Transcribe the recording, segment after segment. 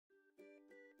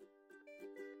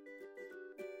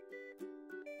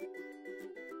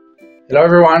Hello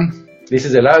everyone, this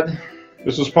is Elad.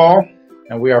 This is Paul.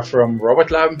 And we are from Robot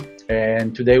Lab,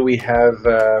 and today we have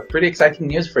pretty exciting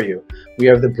news for you. We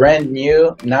have the brand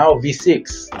new Nao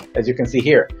V6, as you can see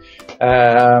here.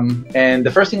 And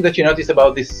the first thing that you notice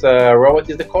about this robot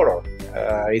is the color.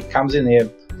 It comes in a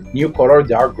new color,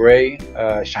 dark gray,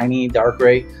 shiny dark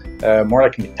gray, more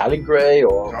like metallic gray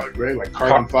or dark gray, like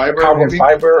carbon fiber. Carbon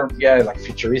fiber, yeah, like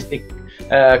futuristic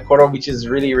color, which is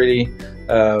really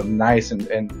nice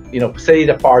and you know, set it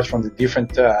apart from the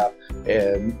different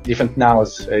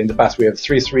Naos. In the past we have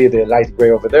 3.3, the light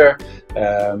gray over there,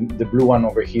 the blue one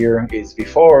over here is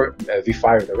V4,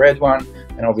 V5 the red one,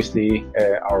 and obviously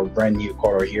our brand new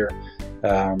color here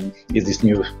is this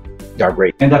new dark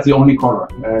gray. And that's the only color.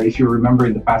 If you remember,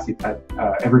 in the past it had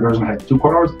every version had two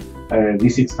colors.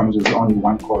 V6 comes with only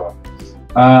one color.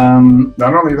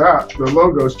 Not only that, the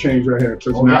logo's changed right here. It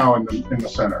says Nao in the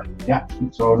center. Yeah,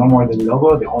 so no more the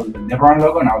logo, the Never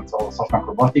logo. Now it's all SoftBank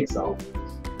Robotics. So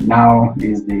Nao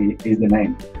is the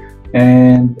name.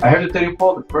 And I have to tell you,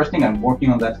 Paul, the first thing, I'm working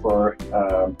on that for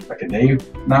like a day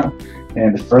now,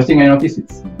 and the first thing I noticed,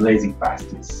 it's blazing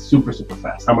fast. It's super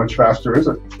fast. How much faster is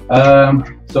it?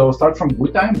 So start from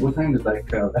boot time. Boot time is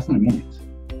like less than a minute.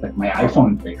 Like my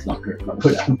iPhone takes longer.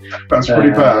 That's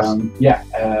pretty fast. Yeah,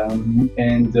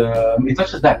 and it's not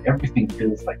just that. Everything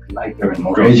feels like lighter and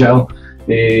more agile.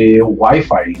 The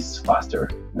Wi-Fi is faster.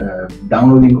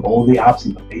 Downloading all the apps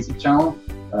in the basic channel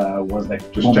was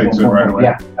like just takes it right away.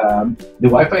 Yeah, the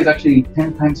Wi-Fi is actually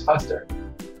 10 times faster.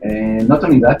 And not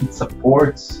only that, it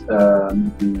supports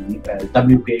the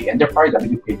WPA Enterprise,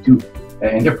 WPA2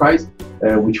 Enterprise,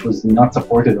 which was not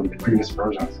supported on the previous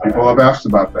versions. People have asked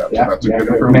about that. Yeah, so that's a good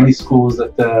there are many schools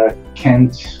that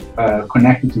can't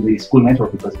connect it to the school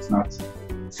network because it's not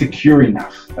secure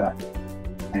enough.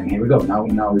 And here we go.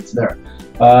 Now it's there.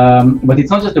 But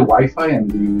it's not just the Wi-Fi and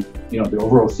the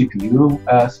overall CPU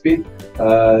speed.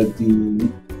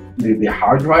 The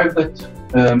hard drive that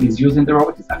is used in the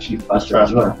robot is actually faster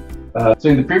as well. So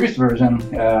in the previous version,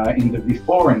 in the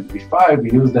V4 and V5,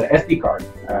 we used the SD card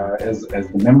as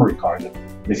the memory card.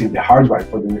 This is the hard drive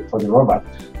for the robot.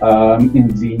 In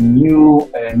the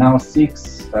new Nao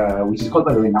 6, which is called,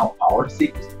 by the way, Nao Power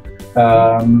 6.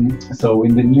 So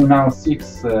in the new Nao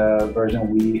 6 version,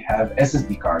 we have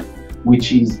SSD card,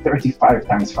 which is 35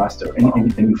 times faster,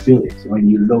 and you feel it when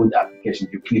you load the application.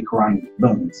 You click run,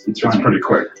 boom, it's running. It's pretty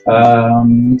quick.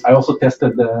 I also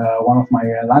tested one of my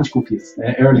lunch cookies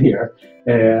earlier.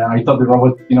 I taught the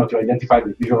robot, to identify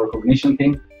the visual recognition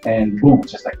thing, and boom,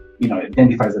 just like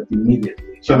identifies it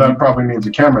immediately. So that probably means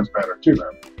the camera's better too,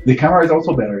 then. The camera is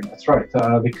also better. That's right.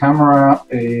 The camera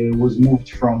was moved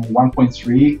from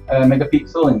 1.3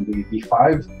 megapixel in the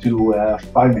V5 to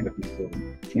 5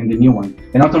 megapixel in the new one.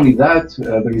 And not only that,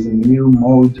 there is a new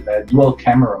mode, dual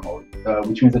camera mode,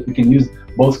 which means that we can use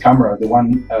both cameras, the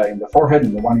one in the forehead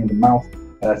and the one in the mouth,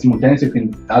 simultaneously. We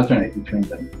can alternate between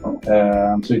them.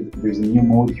 So there's a new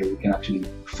mode here. We can actually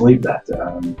flip that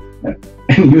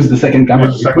and use the second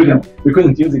camera. We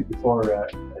couldn't use it before,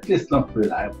 at least not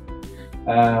reliable.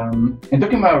 And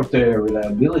talking about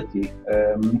reliability,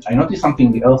 I noticed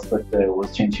something else that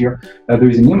was changed here. There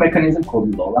is a new mechanism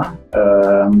called LoLa,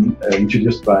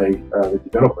 introduced by the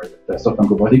developer at SoftBank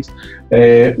Robotics,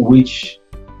 which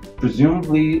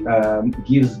presumably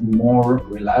gives more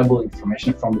reliable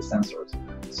information from the sensors.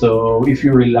 So if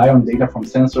you rely on data from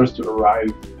sensors to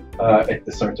arrive at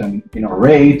a certain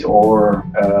rate, or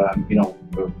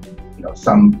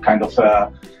some kind of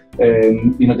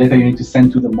data you need to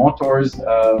send to the motors,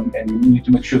 and you need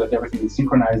to make sure that everything is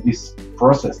synchronized. This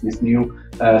process, this new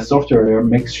software,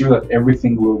 makes sure that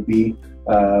everything will be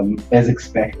as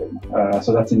expected.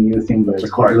 So that's a new thing. That's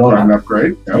quite an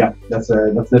upgrade. Yep. Yeah, that's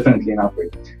definitely an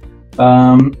upgrade.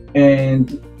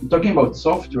 And talking about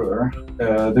software,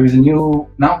 there is a new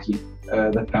Nao key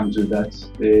that comes with that.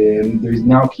 There is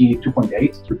Nao key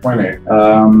 2.8.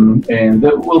 2.8. And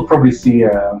we'll probably see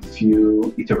a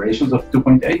few iterations of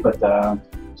 2.8, but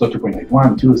so 2.8,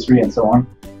 1, 2, 3, and so on.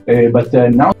 But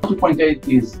now 2.8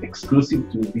 is exclusive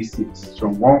to V6. So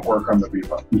it won't work on the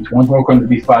V5. It won't work on the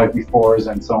V5, V4s,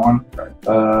 and so on.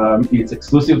 Right. It's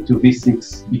exclusive to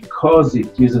V6 because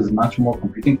it uses much more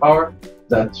computing power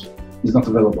that is not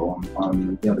available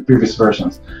on the previous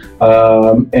versions.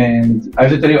 And I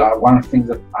have to tell you, one of the things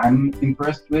that I'm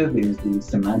impressed with is the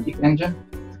Semantic Engine.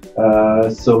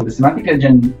 So the Semantic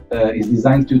Engine is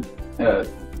designed to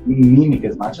mimic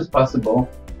as much as possible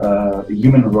the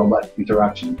human-robot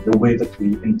interaction, the way that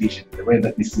we envision, the way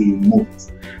that we see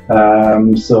movies.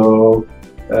 So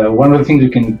one of the things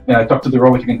you can talk to the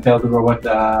robot, you can tell the robot,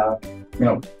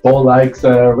 Paul likes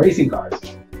racing cars.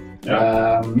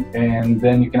 And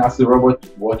then you can ask the robot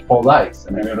what Paul likes.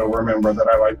 And it'll remember that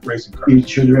I like racing cars. It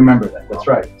should remember that. That's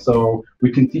right. So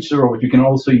we can teach the robot. You can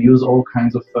also use all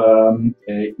kinds of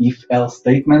if-else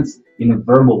statements in a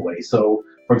verbal way. So,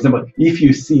 for example, if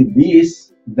you see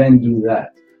this, then do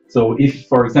that. So if,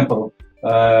 for example,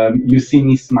 you see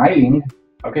me smiling,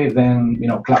 okay, then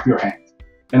clap your hand.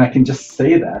 And I can just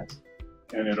say that,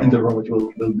 and the robot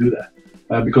will do that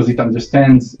because it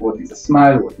understands what is a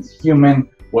smile, what is human,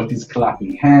 what is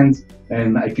clapping hands,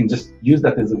 and I can just use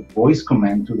that as a voice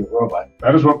command to the robot.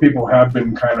 That is what people have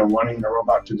been kind of wanting the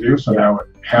robot to do, so now it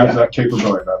has that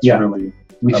capability. That's really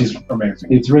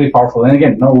amazing. It's really powerful. And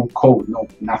again, no code, no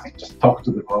nothing, just talk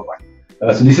to the robot.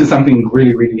 So this is something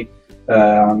really, really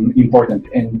important.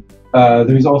 And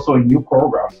there is also a new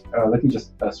choreograph. Let me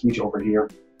just switch over here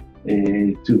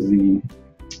to the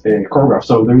choreograph.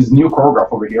 So there is new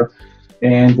choreograph over here.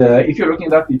 And if you're looking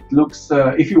at that, it looks,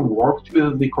 if you worked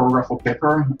with the choreograph of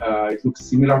Pepper, it looks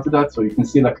similar to that. So you can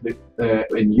see like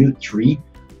a new tree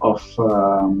of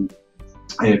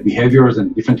behaviors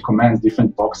and different commands,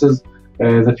 different boxes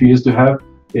that we used to have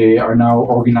are now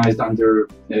organized under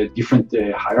a different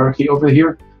hierarchy over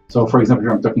here. So for example,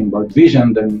 if I'm talking about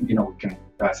vision, then we can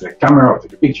select camera or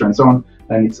take a picture and so on,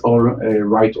 and it's all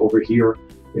right over here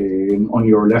on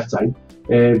your left side.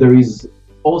 There is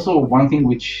also one thing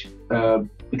which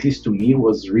at least to me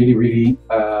was really, really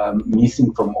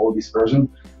missing from all this version.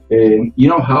 You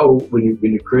know how when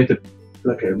you create a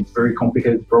very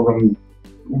complicated program,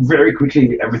 very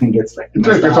quickly everything gets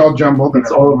it's all jumbled.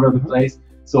 It's all over the place.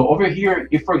 So over here,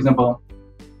 if for example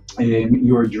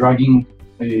you are dragging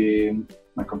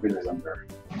my computer is under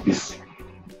this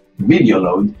video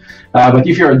load, but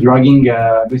if you are dragging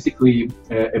basically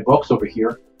a box over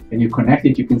here and you connect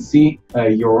it, you can see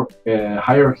your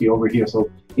hierarchy over here. So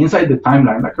inside the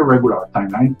timeline, like a regular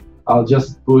timeline, I'll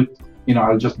just put,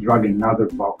 I'll just drag another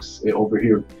box over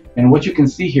here. And what you can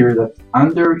see here that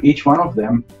under each one of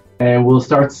them, we'll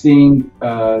start seeing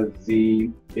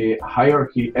the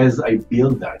hierarchy as I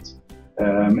build that.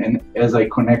 And as I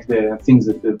connect the things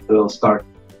that will start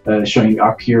showing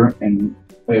up here, and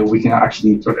we can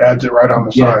actually... So it adds it right on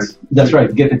the side. That's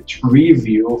right, get a tree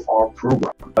view of our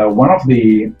program. One of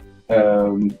the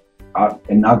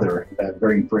another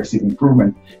very impressive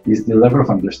improvement is the level of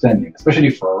understanding, especially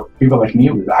for people like me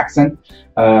with accent.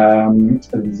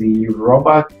 The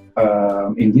robot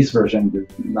in this version, the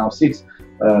Nao 6,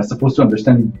 supposed to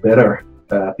understand better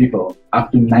people,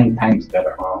 up to 9 times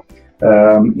better,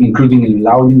 including in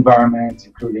loud environments,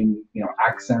 including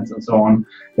accents and so on.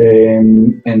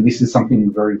 And this is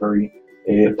something very, very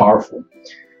powerful.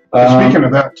 Speaking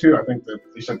of that too, I think that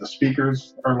you said the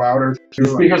speakers are louder too. The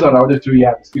speakers are louder too,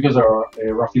 yeah. The speakers are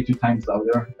roughly 2 times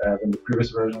louder than the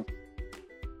previous version.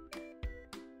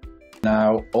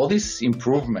 Now, all these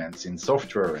improvements in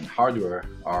software and hardware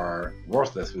are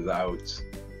worthless without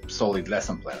solid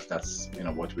lesson plans. That's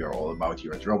what we are all about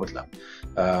here at Robot Lab.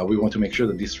 We want to make sure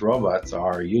that these robots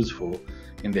are useful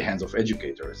in the hands of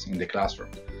educators in the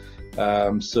classroom.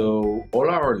 So all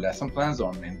our lesson plans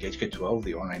on Engage K-12,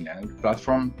 the online learning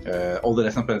platform, all the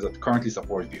lesson plans that currently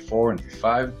support V4 and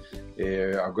V5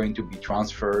 are going to be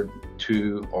transferred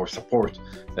to or support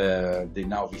the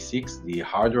Nao V6, the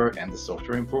hardware and the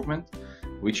software improvement,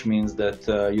 which means that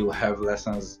you'll have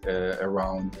lessons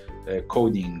around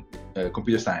coding,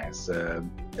 computer science,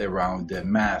 around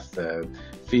math,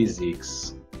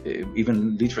 physics,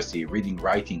 even literacy, reading,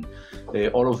 writing.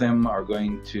 All of them are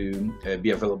going to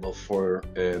be available for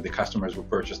the customers who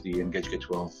purchase the Engage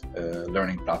K-12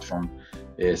 learning platform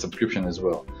subscription as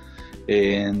well.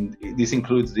 And this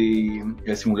includes the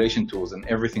simulation tools and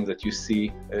everything that you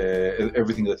see,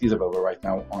 everything that is available right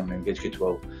now on Engage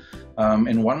K-12.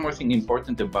 And one more thing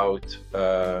important about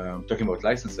talking about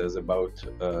licenses, about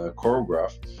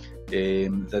Choreograph,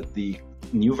 that the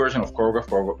new version of Choreograph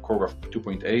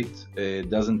 2.8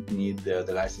 doesn't need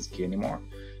the license key anymore,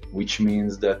 which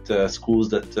means that schools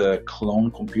that clone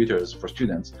computers for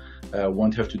students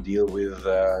won't have to deal with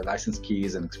license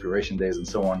keys and expiration days and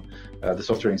so on. The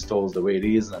software installs the way it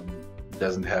is and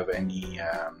doesn't have any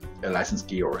license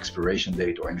key or expiration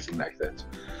date or anything like that.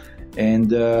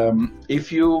 And if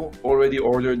you already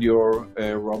ordered your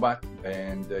robot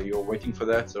and you're waiting for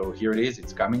that, so here it is,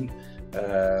 it's coming.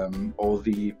 All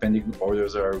the pending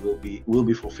orders will be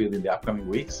fulfilled in the upcoming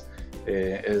weeks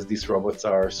as these robots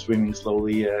are swimming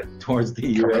slowly towards the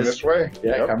US. Coming this way.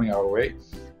 Yeah, yep. Coming our way.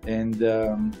 And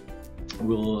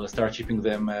we'll start shipping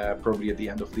them probably at the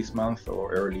end of this month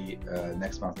or early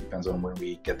next month, depends on when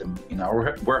we get them in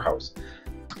our warehouse.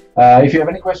 If you have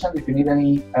any questions, if you need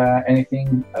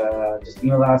anything, just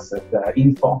email us at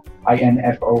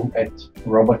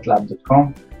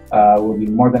info@robotlab.com. We'll be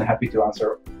more than happy to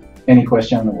answer any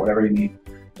question or whatever you need.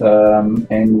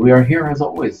 And we are here as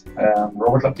always,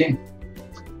 Robot Lab team.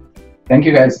 Thank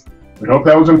you guys. We hope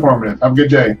that was informative. Have a good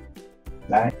day.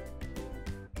 Bye.